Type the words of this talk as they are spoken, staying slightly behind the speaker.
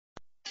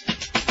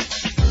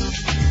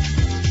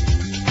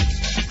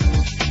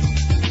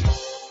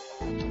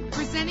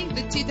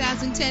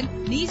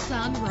2010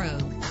 Nissan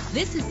Rogue.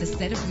 This is the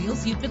set of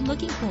wheels you've been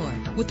looking for,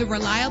 with a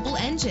reliable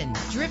engine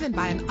driven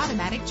by an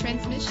automatic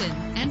transmission.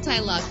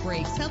 Anti-lock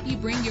brakes help you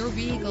bring your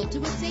vehicle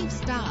to a safe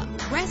stop.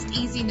 Rest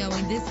easy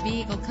knowing this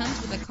vehicle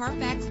comes with a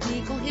Carfax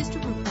Vehicle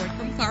History Report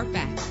from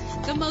Carfax,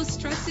 the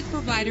most trusted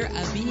provider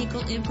of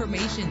vehicle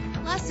information.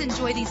 Plus,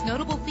 enjoy these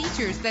notable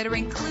features that are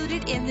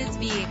included in this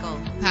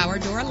vehicle: power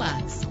door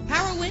locks,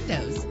 power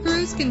windows,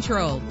 cruise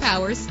control,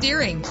 power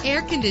steering,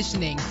 air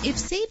conditioning. If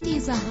safety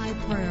is a high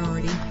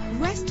priority,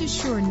 rest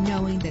assured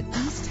knowing that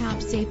these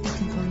top safety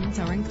components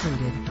are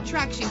included: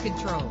 traction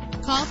control.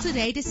 Call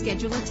today to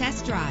schedule a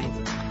test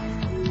drive.